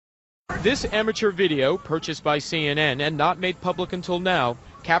This amateur video, purchased by CNN and not made public until now,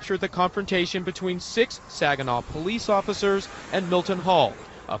 captured the confrontation between 6 Saginaw police officers and Milton Hall,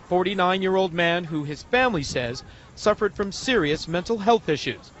 a 49-year-old man who his family says suffered from serious mental health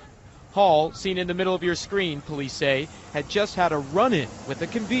issues. Hall, seen in the middle of your screen, police say, had just had a run-in with a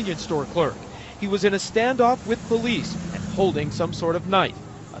convenience store clerk. He was in a standoff with police and holding some sort of knife.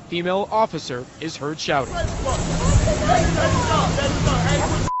 A female officer is heard shouting.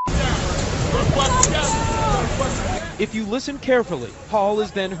 If you listen carefully, Hall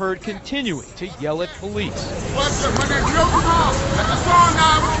is then heard continuing to yell at police.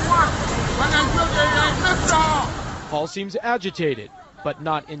 Hall seems agitated, but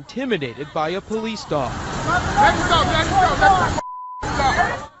not intimidated by a police dog.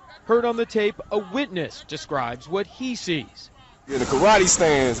 Heard on the tape, a witness describes what he sees. Yeah, the karate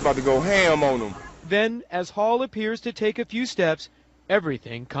stand's about to go ham on him. Then, as Hall appears to take a few steps,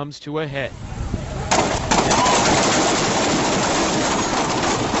 everything comes to a head.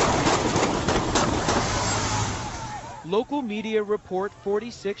 Local media report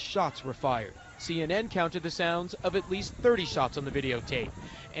 46 shots were fired. CNN counted the sounds of at least 30 shots on the videotape.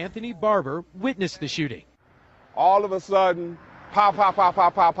 Anthony Barber witnessed the shooting. All of a sudden, pow, pow, pow, pow,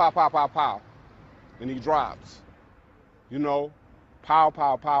 pow, pow, pow, pow, pow. And he drops. You know, pow,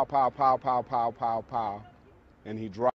 pow, pow, pow, pow, pow, pow, pow, pow. And he drops.